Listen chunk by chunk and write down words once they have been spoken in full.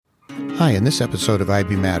Hi, in this episode of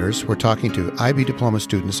IB Matters, we're talking to IB Diploma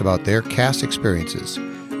students about their CAS experiences.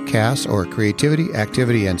 CAS, or Creativity,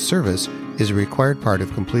 Activity, and Service, is a required part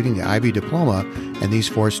of completing the IB Diploma, and these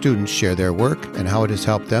four students share their work and how it has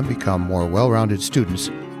helped them become more well-rounded students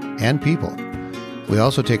and people. We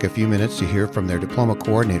also take a few minutes to hear from their diploma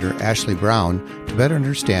coordinator, Ashley Brown, to better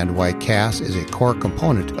understand why CAS is a core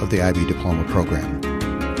component of the IB Diploma program.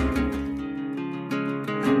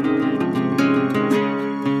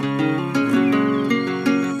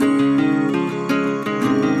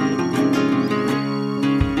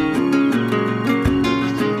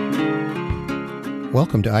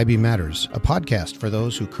 Welcome to IB Matters, a podcast for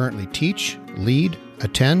those who currently teach, lead,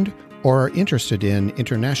 attend, or are interested in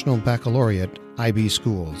International Baccalaureate IB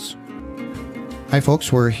schools. Hi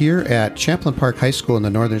folks, we're here at Champlain Park High School in the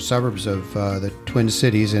northern suburbs of the Twin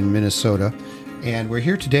Cities in Minnesota. And we're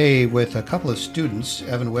here today with a couple of students,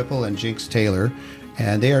 Evan Whipple and Jinx Taylor.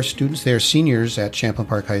 And they are students, they are seniors at Champlain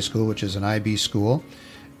Park High School, which is an IB school.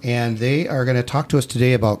 And they are going to talk to us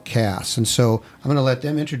today about CAS. And so I'm going to let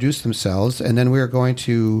them introduce themselves, and then we're going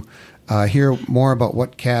to hear more about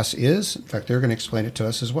what CAS is. In fact, they're going to explain it to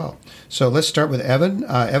us as well. So let's start with Evan.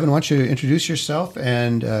 Evan, why don't you introduce yourself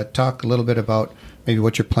and talk a little bit about maybe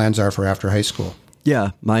what your plans are for after high school? Yeah,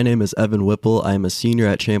 my name is Evan Whipple. I'm a senior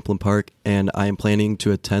at Champlain Park, and I am planning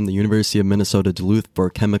to attend the University of Minnesota Duluth for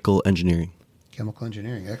chemical engineering. Chemical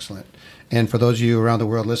engineering, excellent. And for those of you around the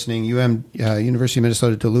world listening, University of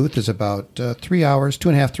Minnesota Duluth is about 3 hours,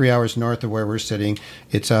 3 hours north of where we're sitting.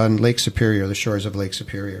 It's on Lake Superior, the shores of Lake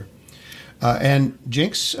Superior. And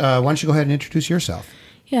Jinx, why don't you go ahead and introduce yourself?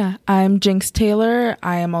 Yeah, I'm Jinx Taylor.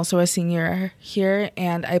 I am also a senior here,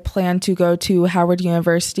 and I plan to go to Howard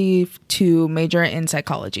University to major in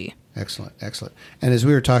psychology. Excellent, excellent. And as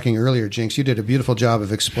we were talking earlier, Jinx, you did a beautiful job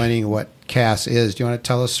of explaining what CAS is. Do you want to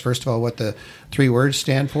tell us, first of all, what the three words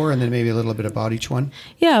stand for, and then maybe a little bit about each one?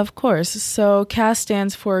 Yeah, of course. So CAS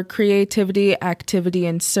stands for Creativity, Activity,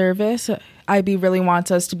 and Service. IB really wants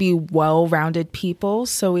us to be well-rounded people,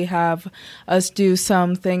 so we have us do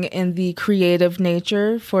something in the creative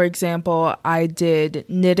nature. For example, I did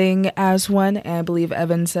knitting as one, and I believe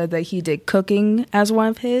Evan said that he did cooking as one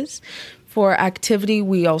of his. For activity,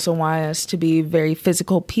 we also want us to be very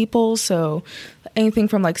physical people, so anything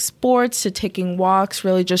from like sports to taking walks,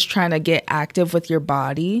 really just trying to get active with your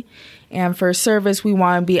body. And for service, we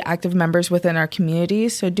want to be active members within our community,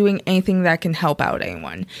 so doing anything that can help out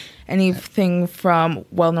anyone. Anything from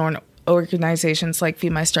well-known organizations like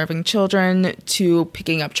Feed My Starving Children to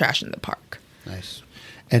picking up trash in the park. Nice.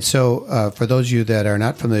 And so for those of you that are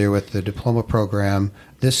not familiar with the diploma program,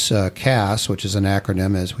 this CAS, which is an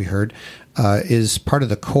acronym, as we heard, is part of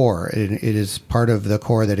the core. It is part of the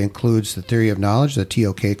core that includes the theory of knowledge, the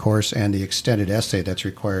TOK course, and the extended essay that's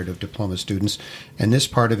required of diploma students. And this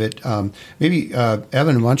part of it, maybe,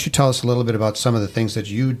 Evan, why don't you tell us a little bit about some of the things that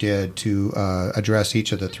you did to address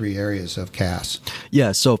each of the three areas of CAS?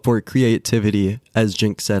 Yeah, so for creativity, as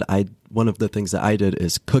Jinx said, one of the things that I did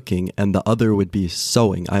is cooking, and the other would be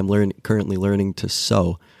sewing. I'm currently learning to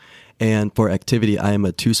sew. And for activity, I am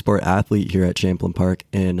a two-sport athlete here at Champlain Park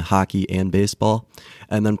in hockey and baseball.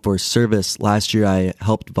 And then for service, last year I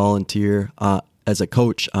helped volunteer as a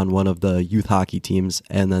coach on one of the youth hockey teams.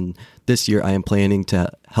 And then this year I am planning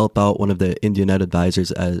to help out one of the Indian Ed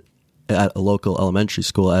advisors at a local elementary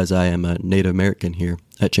school, as I am a Native American here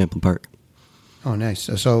at Champlain Park. Oh, nice.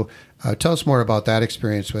 So tell us more about that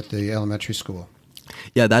experience with the elementary school.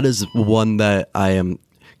 Yeah, that is one that I am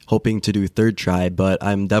hoping to do third try, but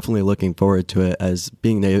I'm definitely looking forward to it, as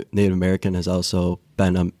being Native American has also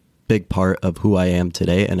been a big part of who I am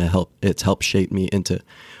today, and it's helped shape me into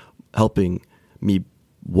helping me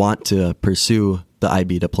want to pursue the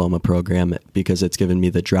IB diploma program, because it's given me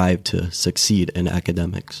the drive to succeed in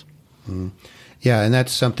academics. Mm. Yeah, and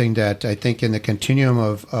that's something that I think in the continuum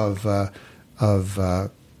of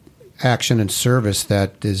action and service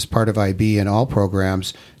that is part of IB in all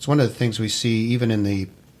programs, it's one of the things we see even in the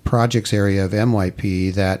projects area of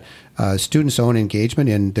MYP, that students' own engagement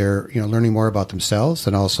in their, learning more about themselves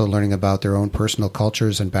and also learning about their own personal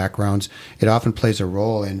cultures and backgrounds. It often plays a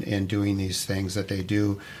role in doing these things that they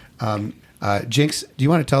do. Jinx, do you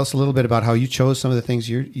want to tell us a little bit about how you chose some of the things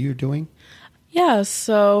you're doing? Yeah,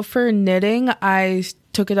 so for knitting, I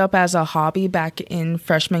took it up as a hobby back in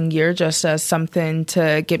freshman year, just as something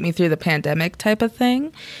to get me through the pandemic type of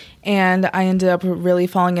thing. And I ended up really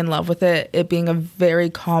falling in love with it being a very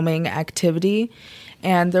calming activity.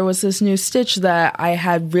 And there was this new stitch that I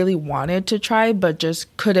had really wanted to try, but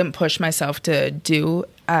just couldn't push myself to do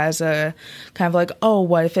as a kind of like, oh,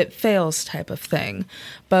 what if it fails type of thing.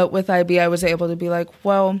 But with IB, I was able to be like,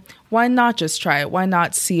 well, why not just try it? Why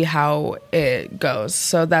not see how it goes?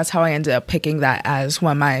 So that's how I ended up picking that as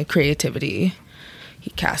one of my creativity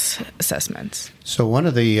CAS assessments. So one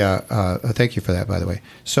of the, thank you for that, by the way.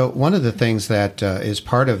 So one of the things that is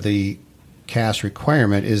part of the CAS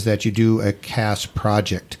requirement is that you do a CAS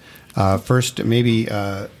project. First, maybe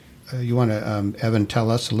you want to, Evan, tell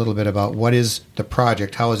us a little bit about what is the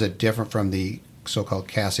project? How is it different from the so-called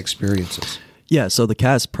CAS experiences? Yeah, so the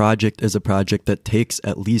CAS project is a project that takes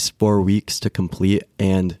at least 4 weeks to complete,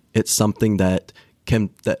 and it's something that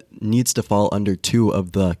needs to fall under 2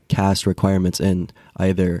 of the CAS requirements in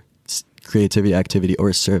either creativity, activity,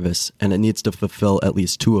 or service, and it needs to fulfill at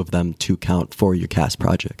least 2 of them to count for your CAS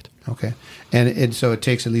project. Okay. And so it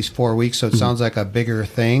takes at least 4 weeks, so it sounds like a bigger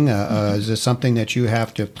thing. Is this something that you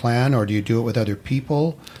have to plan, or do you do it with other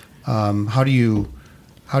people? How do you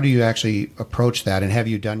actually approach that, and have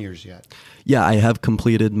you done yours yet? Yeah, I have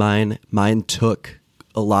completed mine. Mine took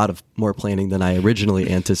a lot of more planning than I originally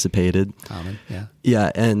anticipated. Common, yeah.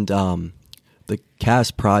 Yeah, and the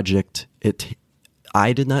CAS project,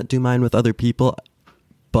 I did not do mine with other people,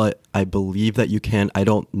 but I believe that you can. I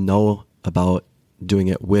don't know about doing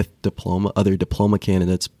it with other diploma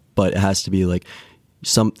candidates, but it has to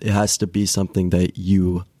be something that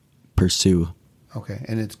you pursue. Okay,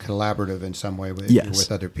 and it's collaborative in some way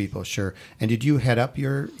with other people, sure. And did you head up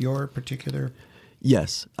your particular?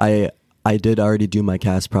 Yes, I did already do my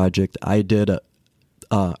CAS project. I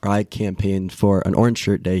campaigned for an Orange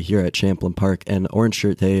Shirt Day here at Champlain Park, and Orange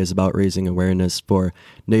Shirt Day is about raising awareness for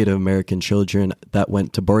Native American children that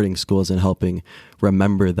went to boarding schools and helping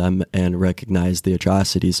remember them and recognize the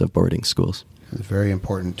atrocities of boarding schools. It's a very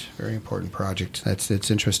important project.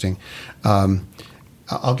 It's interesting.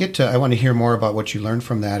 I want to hear more about what you learned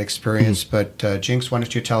from that experience, but Jinx, why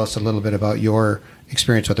don't you tell us a little bit about your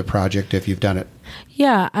experience with the project, if you've done it?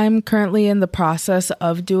 Yeah, I'm currently in the process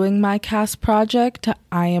of doing my CAS project.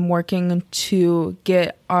 I am working to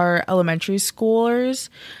get our elementary schoolers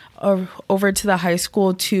over to the high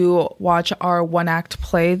school to watch our one-act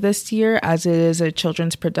play this year, as it is a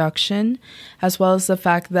children's production, as well as the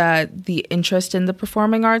fact that the interest in the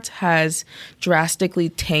performing arts has drastically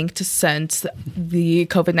tanked since the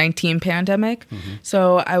COVID-19 pandemic. Mm-hmm.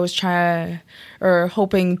 So I was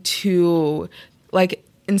hoping to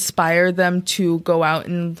inspire them to go out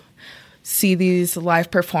and see these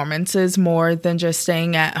live performances more than just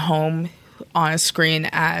staying at home on a screen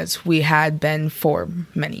as we had been for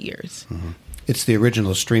many years. Mm-hmm. It's the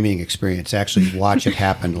original streaming experience. Actually watch it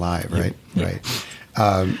happen live, right? Yeah.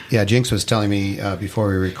 Right. Jinx was telling me before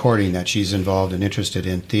we were recording that she's involved and interested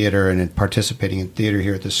in theater and in participating in theater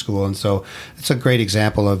here at the school. And so it's a great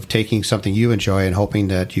example of taking something you enjoy and hoping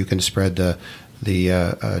that you can spread the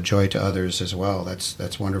joy to others as well.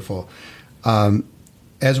 That's wonderful.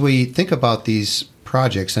 As we think about these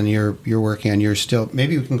projects, and you're working on yours still,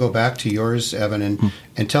 maybe we can go back to yours, Evan,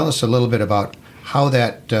 and tell us a little bit about how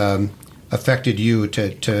that affected you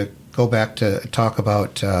to go back to talk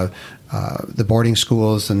about the boarding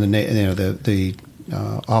schools and the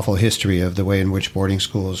awful history of the way in which boarding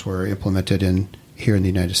schools were implemented here in the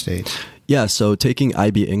United States. Yeah, so taking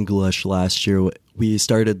IB English last year, we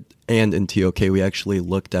started, and in TOK, we actually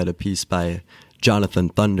looked at a piece by Jonathan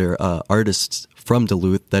Thunder, artist from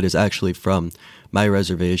Duluth that is actually from my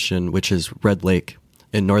reservation, which is Red Lake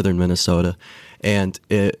in northern Minnesota. And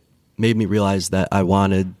it made me realize that I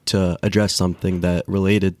wanted to address something that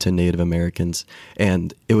related to Native Americans.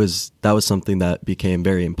 And that was something that became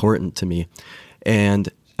very important to me. And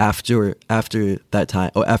after that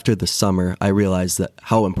time, after the summer, I realized that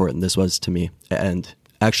how important this was to me. And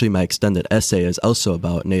actually, my extended essay is also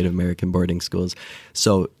about Native American boarding schools.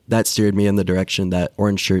 So that steered me in the direction that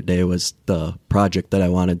Orange Shirt Day was the project that I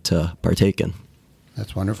wanted to partake in.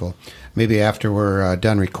 That's wonderful. Maybe after we're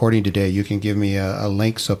done recording today, you can give me a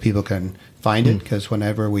link so people can find it, because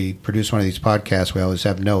whenever we produce one of these podcasts, we always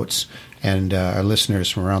have notes, and our listeners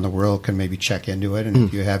from around the world can maybe check into it. And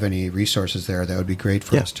if you have any resources there, that would be great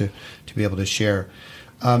for us to be able to share.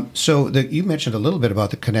 So you mentioned a little bit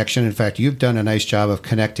about the connection. In fact, you've done a nice job of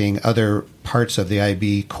connecting other parts of the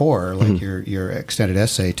IB core, like your extended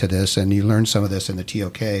essay to this, and you learned some of this in the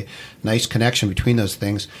TOK. Nice connection between those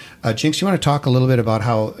things. Jinx, you want to talk a little bit about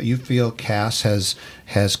how you feel CAS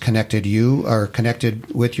has connected you or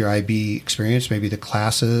connected with your IB experience, maybe the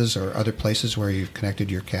classes or other places where you've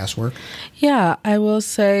connected your CAS work? Yeah, I will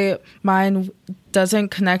say mine doesn't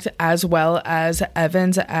connect as well as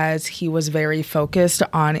Evan's, as he was very focused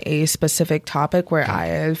on a specific topic where I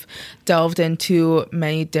have delved into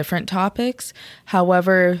many different topics.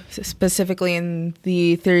 However, specifically in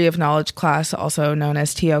the Theory of Knowledge class, also known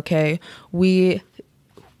as TOK, we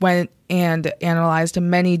went and analyzed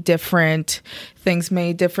many different things,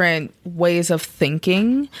 many different ways of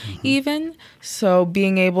thinking even. So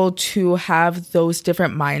being able to have those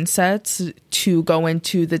different mindsets to go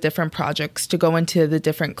into the different projects, to go into the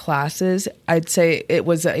different classes, I'd say it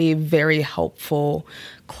was a very helpful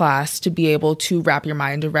class to be able to wrap your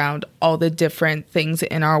mind around all the different things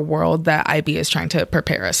in our world that IB is trying to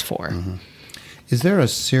prepare us for. Is there a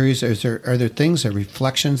series, are there things or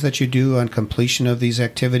reflections that you do on completion of these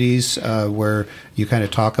activities where you kind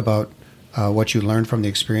of talk about what you learned from the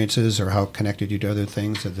experiences or how it connected you to other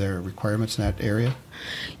things? Are there requirements in that area?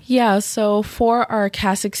 Yeah, so for our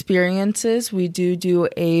CAS experiences, we do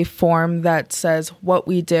a form that says what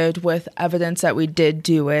we did with evidence that we did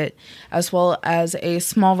do it, as well as a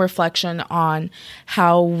small reflection on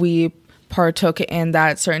how we partook in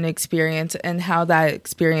that certain experience and how that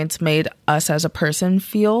experience made us as a person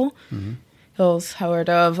feel. It was sort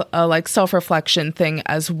of a like self-reflection thing,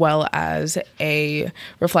 as well as a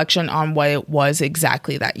reflection on what it was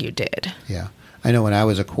exactly that you did. Yeah. I know when I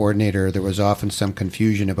was a coordinator, there was often some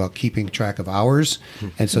confusion about keeping track of hours.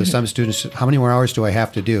 And so some students, how many more hours do I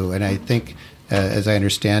have to do? And I think, as I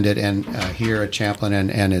understand it, and here at Champlin,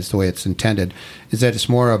 and it's the way it's intended, is that it's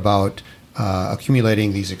more about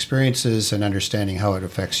accumulating these experiences and understanding how it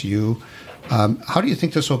affects you. How do you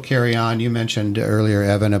think this will carry on? You mentioned earlier,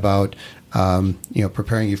 Evan, about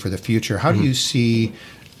preparing you for the future. How do you see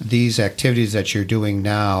these activities that you're doing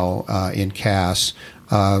now in CAS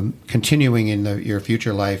continuing in your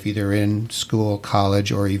future life, either in school,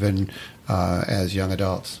 college, or even as young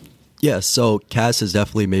adults? Yeah, so CAS has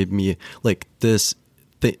definitely made me like this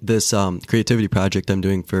creativity project I'm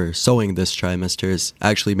doing for sewing this trimester has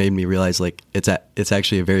actually made me realize like it's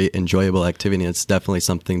actually a very enjoyable activity. It's definitely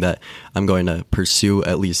something that I'm going to pursue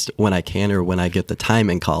at least when I can or when I get the time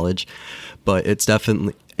in college. But it's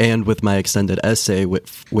definitely, and with my extended essay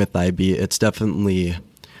with IB, it's definitely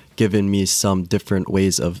given me some different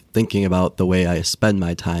ways of thinking about the way I spend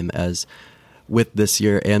my time. As with this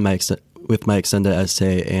year and with my extended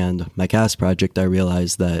essay and my CAS project, I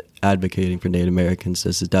realized that advocating for Native Americans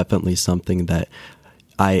is definitely something that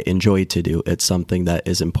I enjoy to do. It's something that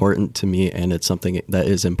is important to me, and it's something that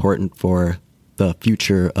is important for the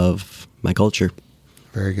future of my culture.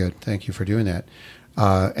 Very good. Thank you for doing that.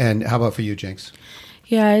 And how about for you, Jinx?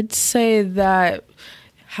 Yeah, I'd say that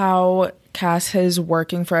how CAS is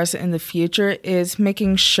working for us in the future is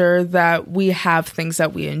making sure that we have things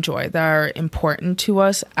that we enjoy that are important to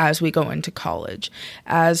us as we go into college.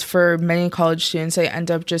 As for many college students, they end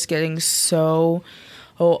up just getting so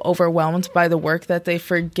overwhelmed by the work that they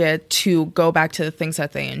forget to go back to the things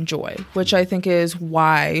that they enjoy, which I think is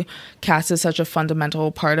why CAS is such a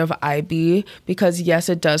fundamental part of IB, because yes,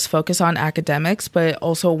 it does focus on academics, but it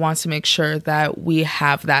also wants to make sure that we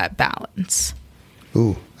have that balance.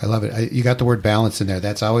 Ooh, I love it. You got the word balance in there.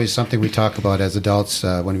 That's always something we talk about as adults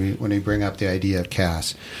when we bring up the idea of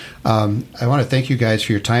CAS. I want to thank you guys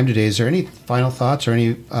for your time today. Is there any final thoughts or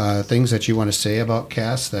any things that you want to say about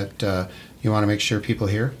CAS that you want to make sure people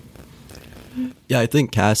hear? Yeah, I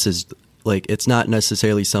think CAS is like, it's not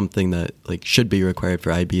necessarily something that like should be required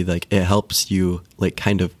for IB. Like it helps you like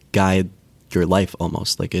kind of guide your life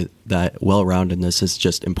almost. Like that well-roundedness is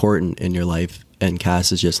just important in your life. And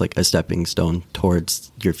CAS is just like a stepping stone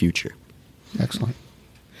towards your future. Excellent.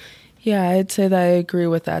 Yeah, I'd say that I agree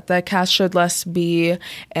with that. That CAS should less be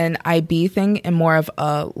an IB thing and more of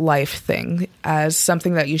a life thing, as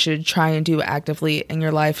something that you should try and do actively in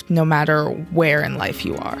your life, no matter where in life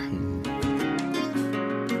you are.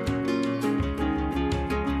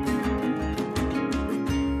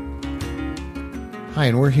 Hi,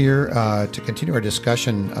 and we're here to continue our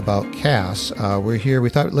discussion about CAS. We're here, we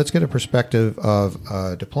thought, let's get a perspective of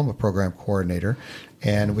a diploma program coordinator.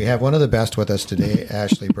 And we have one of the best with us today,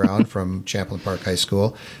 Ashley Brown from Champlin Park High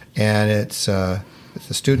School. And it's the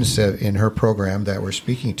students in her program that we're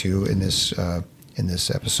speaking to in this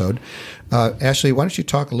episode. Ashley, why don't you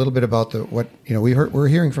talk a little bit about we're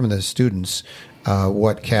hearing from the students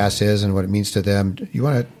what CAS is and what it means to them. You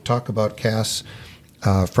want to talk about CAS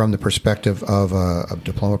from the perspective of a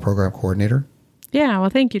diploma program coordinator? Yeah, well,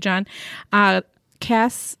 thank you, John.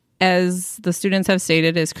 CAS, as the students have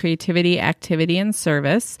stated, is creativity, activity, and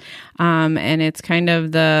service. And it's kind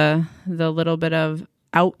of the little bit of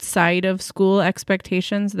outside of school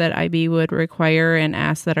expectations that IB would require and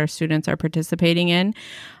ask that our students are participating in.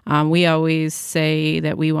 We always say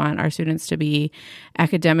that we want our students to be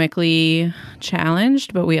academically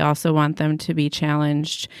challenged, but we also want them to be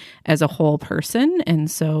challenged as a whole person.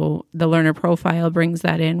 And so the learner profile brings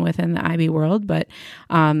that in within the IB world, but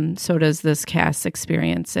so does this CAS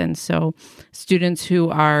experience. And so students who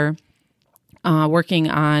are working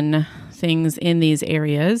on things in these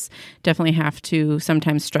areas definitely have to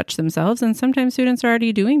sometimes stretch themselves, and sometimes students are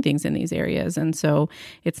already doing things in these areas. And so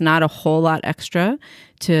it's not a whole lot extra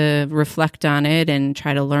to reflect on it and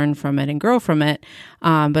try to learn from it and grow from it.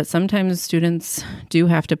 But sometimes students do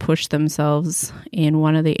have to push themselves in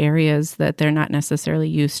one of the areas that they're not necessarily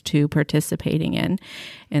used to participating in.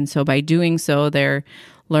 And so by doing so, they're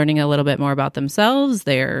learning a little bit more about themselves.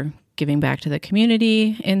 They're giving back to the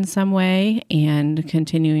community in some way and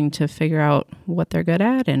continuing to figure out what they're good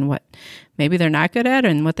at and what maybe they're not good at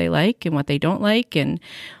and what they like and what they don't like. And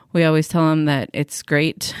we always tell them that it's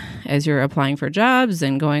great as you're applying for jobs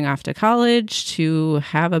and going off to college to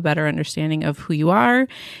have a better understanding of who you are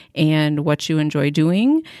and what you enjoy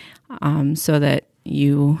doing, so that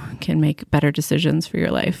you can make better decisions for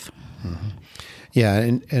your life. Mm-hmm. Yeah,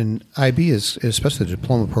 and IB is, especially the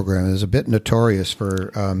diploma program, is a bit notorious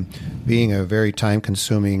for being a very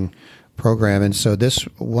time-consuming program. And so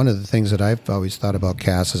one of the things that I've always thought about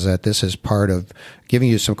CAS is that this is part of giving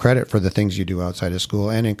you some credit for the things you do outside of school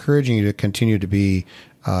and encouraging you to continue to be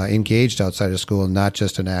engaged outside of school, not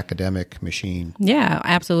just an academic machine. Yeah,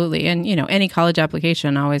 absolutely. And, any college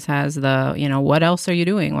application always has the, what else are you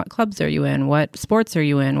doing? What clubs are you in? What sports are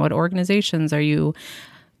you in? What organizations are you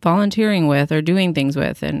volunteering with or doing things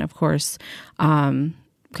with? And of course,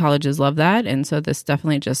 colleges love that. And so this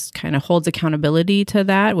definitely just kind of holds accountability to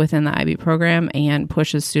that within the IB program and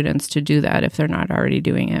pushes students to do that if they're not already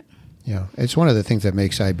doing it. Yeah, it's one of the things that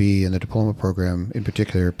makes IB and the diploma program in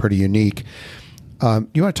particular pretty unique.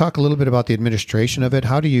 You want to talk a little bit about the administration of it?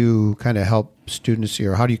 How do you kind of help students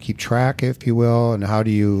here? How do you keep track, if you will, and how do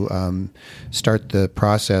you start the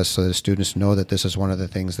process so that students know that this is one of the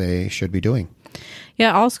things they should be doing?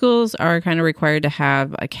 Yeah, all schools are kind of required to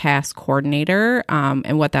have a CAS coordinator,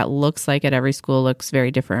 and what that looks like at every school looks very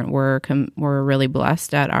different. We're really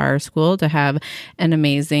blessed at our school to have an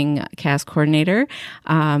amazing CAS coordinator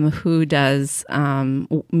who does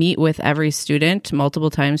meet with every student multiple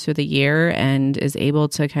times through the year and is able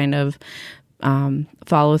to kind of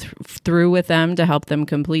follow through with them to help them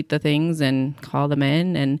complete the things and call them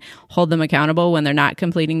in and hold them accountable when they're not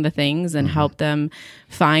completing the things and help them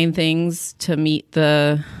find things to meet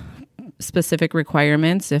the specific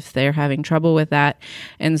requirements if they're having trouble with that.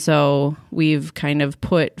 And so we've kind of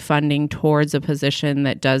put funding towards a position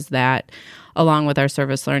that does that along with our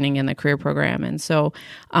service learning and the career program. And so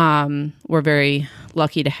we're very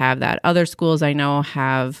lucky to have that. Other schools I know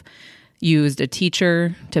have used a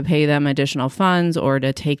teacher to pay them additional funds or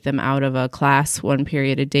to take them out of a class one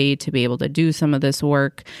period a day to be able to do some of this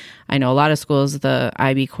work. I know a lot of schools, the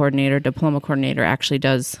IB coordinator, diploma coordinator actually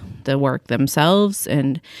does the work themselves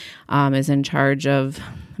and is in charge of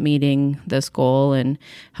meeting this goal and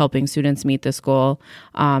helping students meet this goal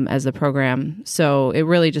as a program. So it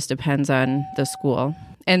really just depends on the school.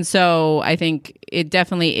 And so I think it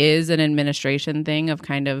definitely is an administration thing of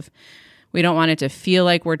kind of, we don't want it to feel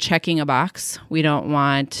like we're checking a box. We don't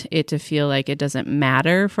want it to feel like it doesn't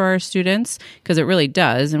matter for our students, because it really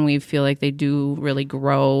does. And we feel like they do really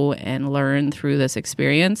grow and learn through this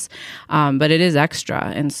experience. But it is extra.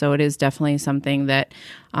 And so it is definitely something that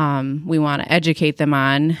we want to educate them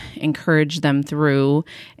on, encourage them through,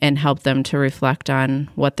 and help them to reflect on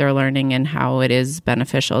what they're learning and how it is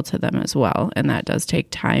beneficial to them as well. And that does take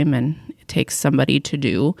time, and it takes somebody to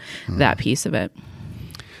do that piece of it.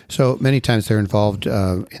 So many times they're involved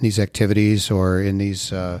in these activities or in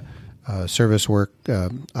these service work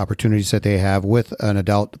opportunities that they have with an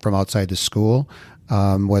adult from outside the school,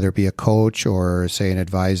 whether it be a coach or, say, an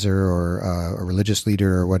advisor or a religious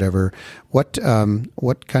leader or whatever. What kind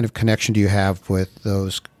of connection do you have with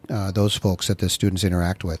those folks that the students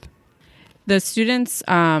interact with? The students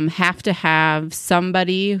have to have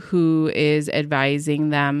somebody who is advising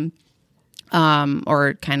them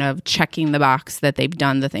or kind of checking the box that they've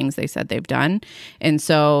done the things they said they've done. And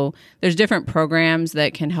so there's different programs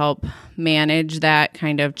that can help manage that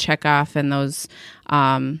kind of check off and those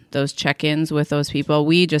those check-ins with those people.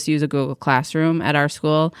 We just use a Google Classroom at our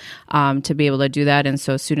school to be able to do that. And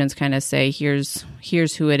so students kind of say, here's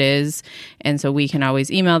who it is. And so we can always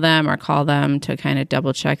email them or call them to kind of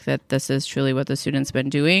double check that this is truly what the student's been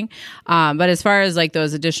doing. But as far as like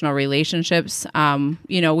those additional relationships,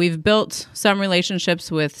 we've built some relationships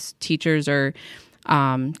with teachers or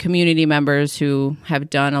community members who have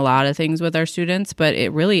done a lot of things with our students, but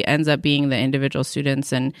it really ends up being the individual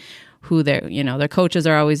students and who their coaches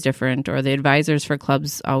are always different, or the advisors for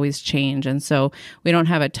clubs always change. And so we don't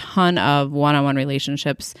have a ton of one-on-one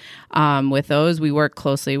relationships with those. We work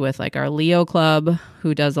closely with like our Leo club,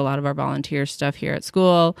 who does a lot of our volunteer stuff here at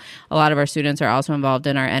school. A lot of our students are also involved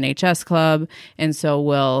in our NHS club. And so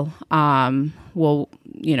we'll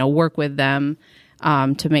work with them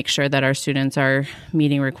to make sure that our students are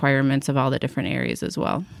meeting requirements of all the different areas as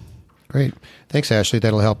well. Great. Thanks, Ashley.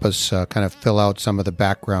 That'll help us kind of fill out some of the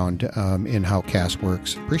background in how CAS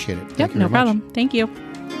works. Appreciate it. Yep, no problem. Thank you.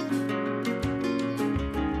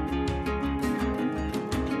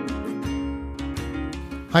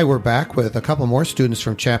 Hi, we're back with a couple more students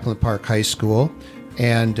from Champlain Park High School.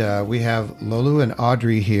 And we have Lolu and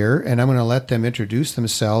Audrey here, and I'm going to let them introduce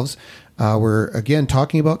themselves. We're, again,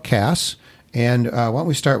 talking about CAS. And why don't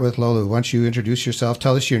we start with Lolu? Why don't you introduce yourself,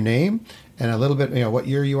 tell us your name, and a little bit, what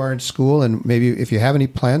year you are in school, and maybe if you have any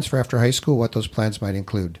plans for after high school, what those plans might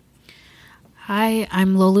include. Hi,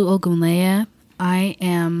 I'm Lolu Ogunleye. I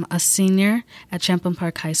am a senior at Champlain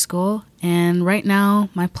Park High School, and right now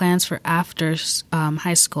my plans for after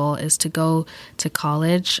high school is to go to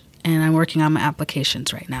college, and I'm working on my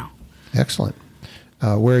applications right now. Excellent.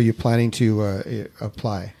 Where are you planning to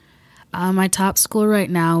apply? My top school right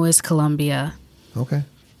now is Columbia. Okay.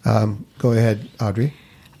 Go ahead, Audrey.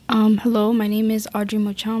 Hello, my name is Audrey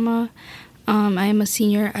Mochama. I am a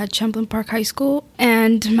senior at Champlain Park High School,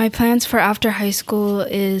 and my plans for after high school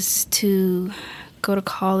is to go to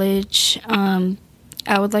college. I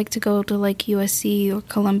would like to go to like USC or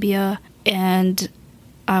Columbia, and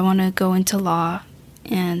I want to go into law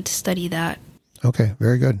and study that. Okay,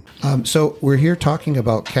 very good. So we're here talking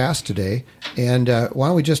about CAS today, and why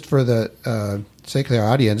don't we just, for the sake of our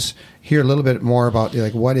audience, hear a little bit more about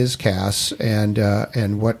what is CAS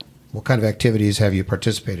and what kind of activities have you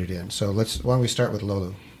participated in? So why don't we start with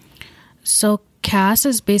Lolu? So CAS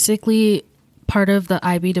is basically part of the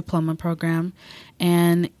IB diploma program,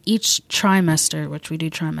 and each trimester, which we do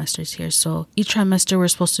trimesters here, so each trimester we're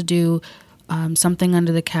supposed to do something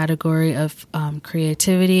under the category of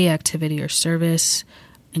creativity, activity, or service,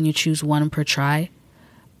 and you choose one per try.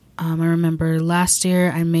 I remember last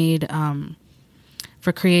year I made,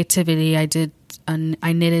 for creativity, I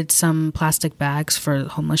knitted some plastic bags for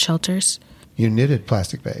homeless shelters. You knitted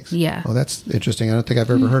plastic bags? Yeah. Oh, that's interesting. I don't think I've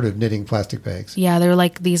ever heard of knitting plastic bags. Yeah, they're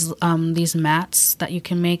like these mats that you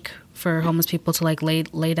can make for homeless people to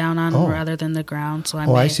lay down on rather than the ground. So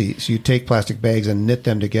I see. So you take plastic bags and knit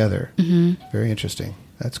them together. Mm-hmm. Very interesting.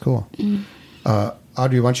 That's cool. Mm-hmm.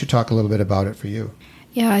 Audrey, why don't you talk a little bit about it for you?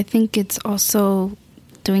 Yeah, I think it's also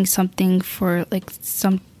doing something for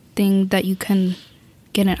something that you can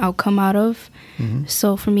get an outcome out of. Mm-hmm.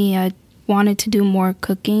 So for me, I wanted to do more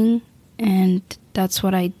cooking, and that's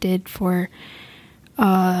what I did for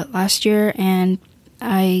last year. And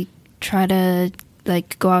I try to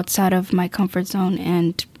go outside of my comfort zone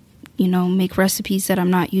and, make recipes that I'm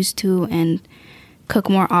not used to and cook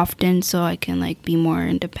more often so I can be more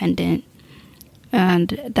independent.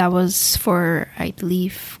 And that was for, I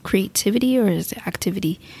believe, creativity, or is it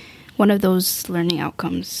activity? One of those learning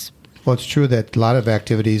outcomes. Well, it's true that a lot of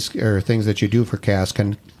activities or things that you do for CAS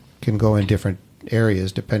can go in different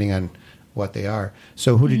areas depending on what they are.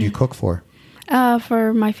 So who did you cook for?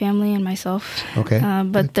 For my family and myself. Okay.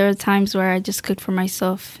 But there are times where I just cook for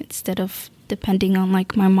myself instead of depending on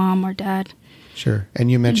my mom or dad. Sure. And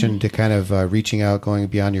you mentioned kind of reaching out, going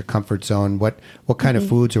beyond your comfort zone. What kind of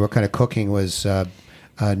foods or what kind of cooking was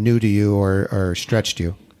new to you or stretched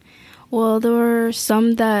you? Well, there were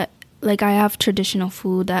some that, I have traditional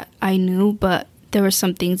food that I knew, but there were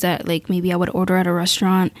some things that, maybe I would order at a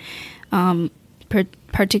restaurant,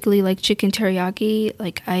 particularly, chicken teriyaki.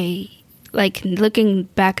 Looking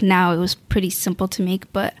back now, it was pretty simple to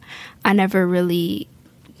make, but I never really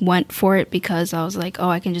went for it because I was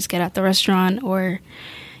I can just get at the restaurant, or,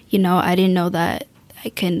 I didn't know that I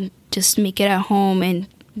can just make it at home and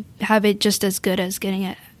have it just as good as getting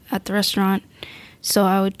it at the restaurant. So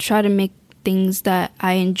I would try to make things that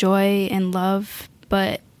I enjoy and love,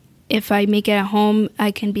 but if I make it at home, I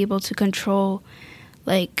can be able to control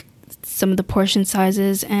some of the portion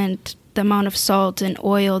sizes and the amount of salt and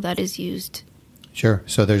oil that is used. Sure.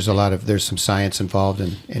 So there's some science involved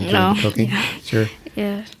in doing the cooking. Yeah. Sure.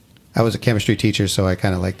 Yeah. I was a chemistry teacher, so I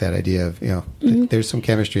kind of like that idea of, there's some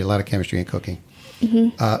chemistry, a lot of chemistry in cooking.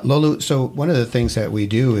 Lolu, so one of the things that we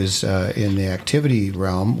do is in the activity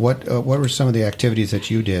realm, what were some of the activities that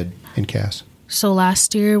you did in CAS? So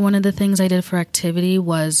last year, one of the things I did for activity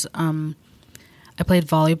was I played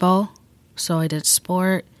volleyball. So I did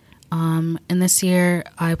sport. And this year,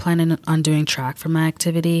 I plan on doing track for my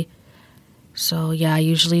activity. So, yeah, I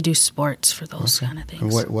usually do sports for those kind of things.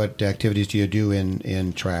 And what activities do you do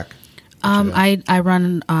in track? I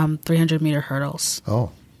run 300-meter hurdles.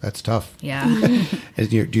 Oh, that's tough. Yeah.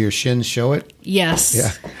 Do your shins show it? Yes.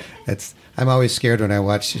 Yeah. I'm always scared when I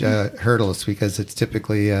watch hurdles because it's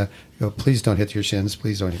typically, please don't hit your shins.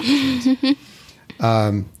 Please don't hit your shins.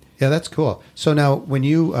 Yeah, that's cool. So now when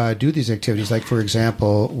you do these activities, like, for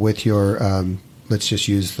example, with your, let's just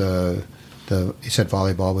use you said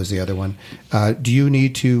volleyball was the other one. Do you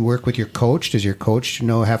need to work with your coach? Does your coach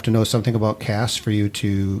have to know something about CAS for you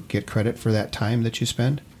to get credit for that time that you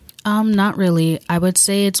spend? Not really. I would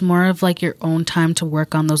say it's more of like your own time to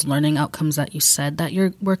work on those learning outcomes that you said that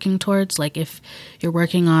you're working towards. Like if you're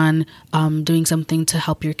working on doing something to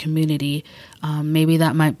help your community, maybe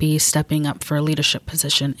that might be stepping up for a leadership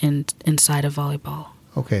position inside of volleyball.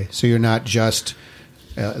 Okay, so you're not just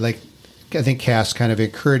I think CAS kind of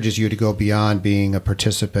encourages you to go beyond being a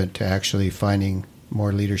participant to actually finding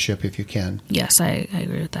more leadership if you can. Yes, I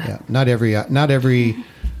agree with that. Yeah, not every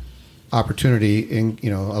opportunity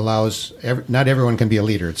allows not everyone can be a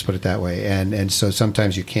leader. Let's put it that way, and so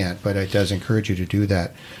sometimes you can't, but it does encourage you to do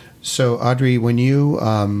that. So Audrey, when you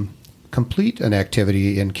complete an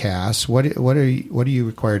activity in CAS, what are you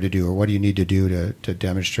required to do, or what do you need to do to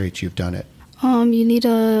demonstrate you've done it? You need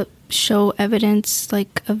to show evidence,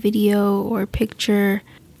 like a video or a picture,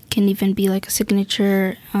 can even be like a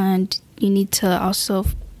signature, and you need to also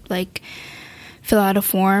like fill out a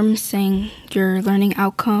form saying your learning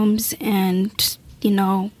outcomes and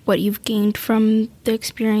what you've gained from the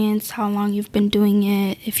experience, how long you've been doing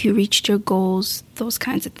it, if you reached your goals, those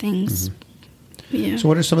kinds of things. Mm-hmm. Yeah. So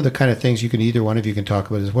what are some of the kind of things either one of you can talk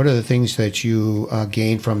about? What are the things that you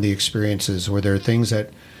gained from the experiences? Were there things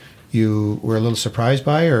that you were a little surprised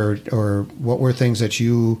by, or what were things that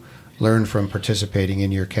you learned from participating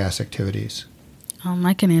in your CAS activities?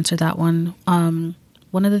 I can answer that one.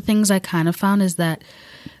 One of the things I kind of found is that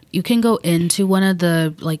you can go into one of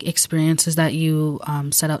the experiences that you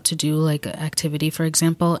set out to do, like an activity, for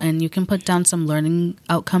example, and you can put down some learning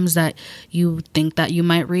outcomes that you think that you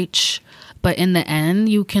might reach. But in the end,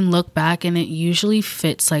 you can look back and it usually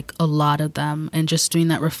fits a lot of them, and just doing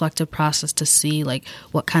that reflective process to see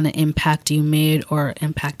what kind of impact you made or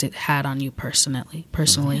impact it had on you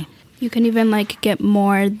personally. You can even get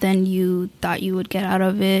more than you thought you would get out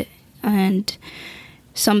of it. And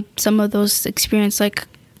some of those experiences,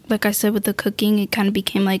 like I said with the cooking, it kind of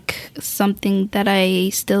became something that I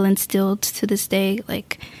still instilled to this day.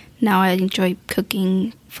 Now I enjoy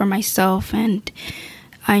cooking for myself, and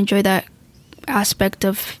I enjoy that aspect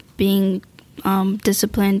of being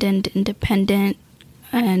disciplined and independent.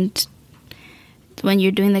 And when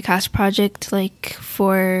you're doing the CAS project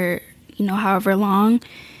for however long,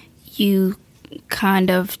 you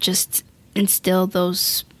kind of just instill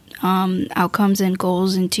those outcomes and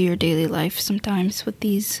goals into your daily life sometimes with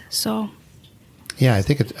these. So yeah, I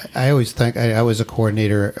think I always think I was a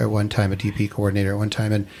coordinator at one time, a DP coordinator at one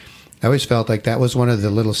time, and I always felt like that was one of the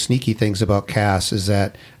little sneaky things about CAS, is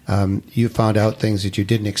that you found out things that you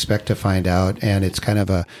didn't expect to find out, and it's kind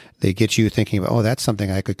of they get you thinking about, oh, that's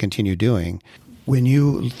something I could continue doing. When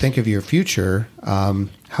you think of your future,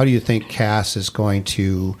 how do you think CAS is going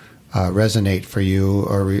to resonate for you,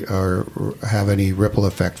 or have any ripple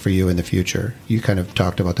effect for you in the future? You kind of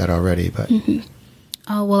talked about that already, but... Mm-hmm.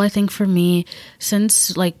 Well, I think for me,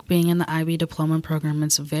 since being in the IB diploma program,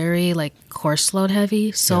 it's very course load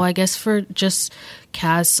heavy. So yeah. I guess for just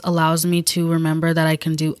CAS allows me to remember that I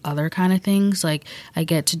can do other kind of things. I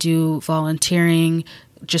get to do volunteering,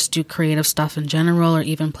 just do creative stuff in general, or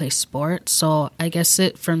even play sports. So I guess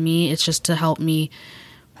for me, it's just to help me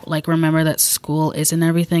remember that school isn't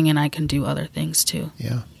everything, and I can do other things too.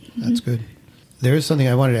 Yeah, that's good. There is something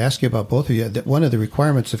I wanted to ask you about both of you. That one of the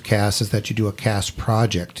requirements of CAS is that you do a CAS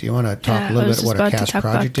project. Do you want to talk a little bit what a CAS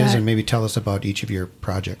project is, and maybe tell us about each of your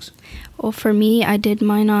projects? Well, for me, I did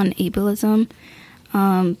mine on ableism.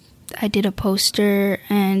 I did a poster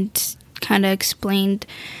and kind of explained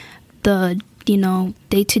the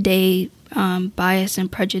day-to-day bias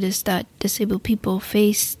and prejudice that disabled people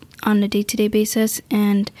face on a day-to-day basis,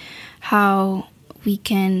 and how we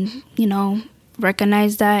can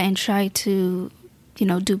recognize that and try to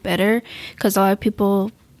do better, because a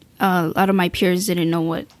lot of my peers didn't know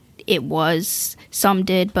what it was. Some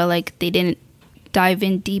did, but like they didn't dive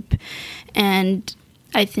in deep. And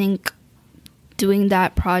I think doing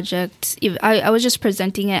that project, I was just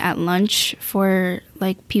presenting it at lunch for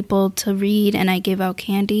like people to read, and I gave out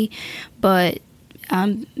candy, but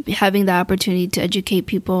having the opportunity to educate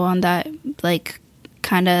people on that, like,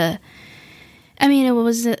 kind of, I mean, I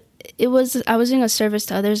was doing a service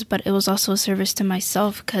to others, but it was also a service to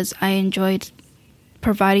myself, because I enjoyed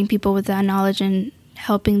providing people with that knowledge and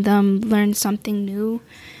helping them learn something new.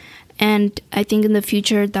 And I think in the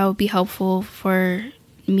future that would be helpful for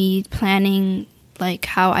me planning like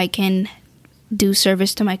how I can do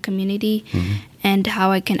service to my community, and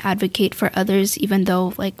how I can advocate for others, even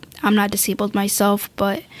though like I'm not disabled myself.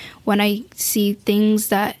 But when I see things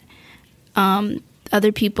that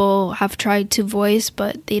other people have tried to voice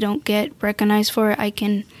but they don't get recognized for, I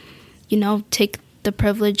can, take the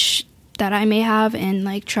privilege that I may have and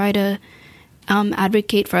like try to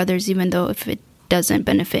advocate for others, even though if it doesn't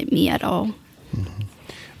benefit me at all.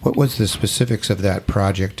 What was the specifics of that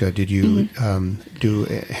project? Did you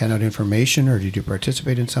hand out information, or did you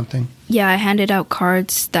participate in something? Yeah, I handed out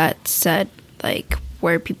cards that said like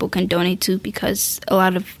where people can donate to, because a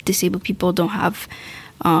lot of disabled people don't have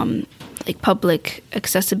like public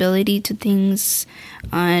accessibility to things,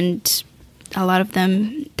 and a lot of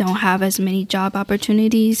them don't have as many job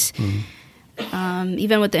opportunities.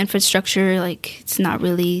 Even with the infrastructure, like it's not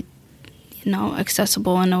really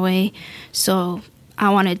accessible in a way. So I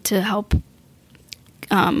wanted to help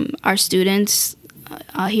our students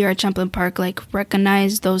here at Champlain Park like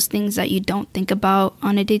recognize those things that you don't think about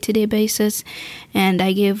on a day-to-day basis. And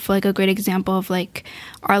I gave like a great example of like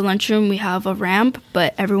our lunchroom. We have a ramp,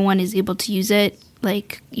 but everyone is able to use it.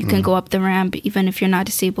 Like you can go up the ramp even if you're not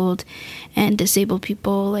disabled, and disabled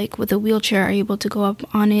people like with a wheelchair are able to go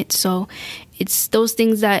up on it. So it's those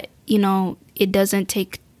things that it doesn't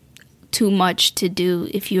take too much to do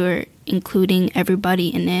if you're including everybody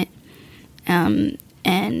in it.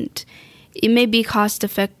 And it may be cost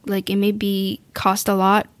a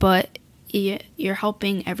lot, but you're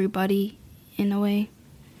helping everybody in a way.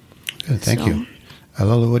 Good, thank you.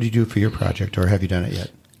 Lola, what do you do for your project, or have you done it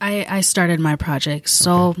yet? I started my project,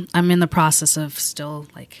 so I'm in the process of still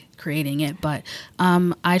like creating it, but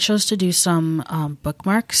I chose to do some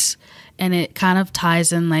bookmarks, and it kind of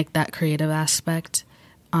ties in like that creative aspect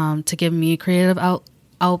to give me a creative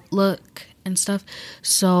outlook and stuff.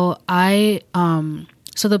 So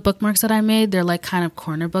so the bookmarks that I made, they're like kind of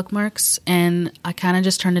corner bookmarks, and I kind of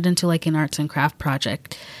just turned it into like an arts and craft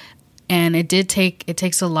project. And it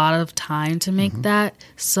takes a lot of time to make that.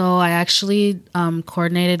 So I actually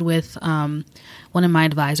coordinated with one of my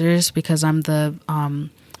advisors, because I'm the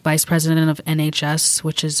vice president of NHS,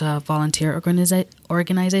 which is a volunteer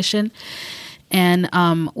organization. And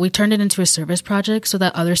we turned it into a service project so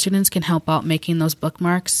that other students can help out making those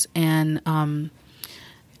bookmarks. And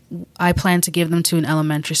I plan to give them to an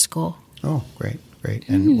elementary school. Oh, great.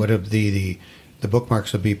 And what of the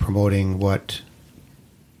bookmarks will be promoting what?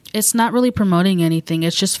 It's not really promoting anything.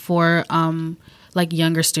 It's just for like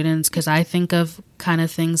younger students, because I think of kind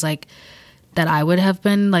of things like that I would have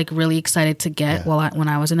been like really excited to get when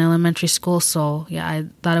I was in elementary school. So yeah, I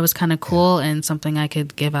thought it was kind of cool and something I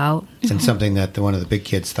could give out. And something that one of the big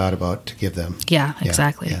kids thought about to give them. Yeah,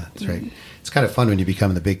 exactly. Yeah, that's right. It's kind of fun when you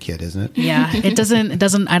become the big kid, isn't it? Yeah, it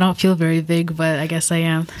doesn't. I don't feel very big, but I guess I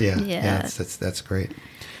am. Yeah. That's great.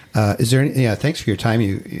 Is there any, thanks for your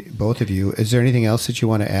time, both of you. Is there anything else that you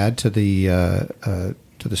want to add to the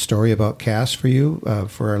story about CAS for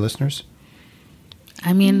our listeners?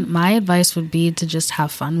 I mean, my advice would be to just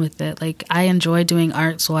have fun with it. Like, I enjoy doing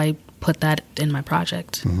art, so I put that in my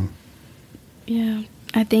project. Yeah,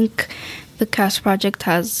 I think the CAS project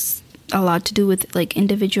has a lot to do with like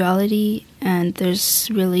individuality, and there's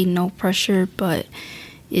really no pressure, but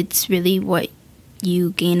it's really what you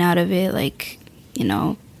gain out of it. Like,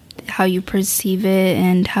 how you perceive it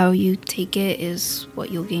and how you take it is what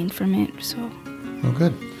you'll gain from it. So. Well,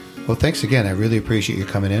 good. Well, thanks again. I really appreciate you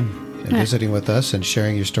coming in and visiting with us and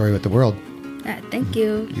sharing your story with the world. Thank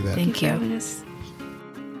you. You bet. Thank you. For having us.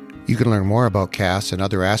 You can learn more about CAS and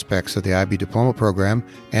other aspects of the IB Diploma Program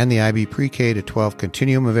and the IB Pre-K to 12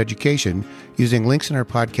 Continuum of Education using links in our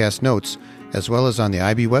podcast notes, as well as on the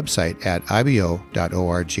IB website at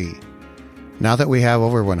ibo.org. Now that we have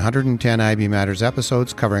over 110 IB Matters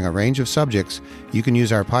episodes covering a range of subjects, you can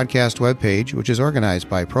use our podcast webpage, which is organized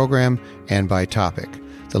by program and by topic.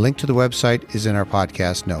 The link to the website is in our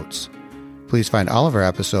podcast notes. Please find all of our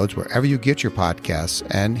episodes wherever you get your podcasts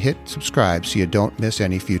and hit subscribe so you don't miss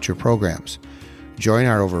any future programs. Join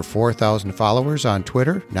our over 4,000 followers on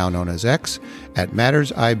Twitter, now known as X, at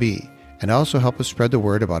MattersIB, and also help us spread the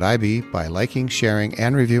word about IB by liking, sharing,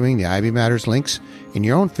 and reviewing the IB Matters links in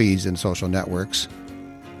your own feeds and social networks.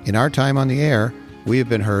 In our time on the air, we have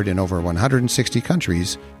been heard in over 160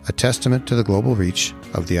 countries, a testament to the global reach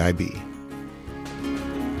of the IB.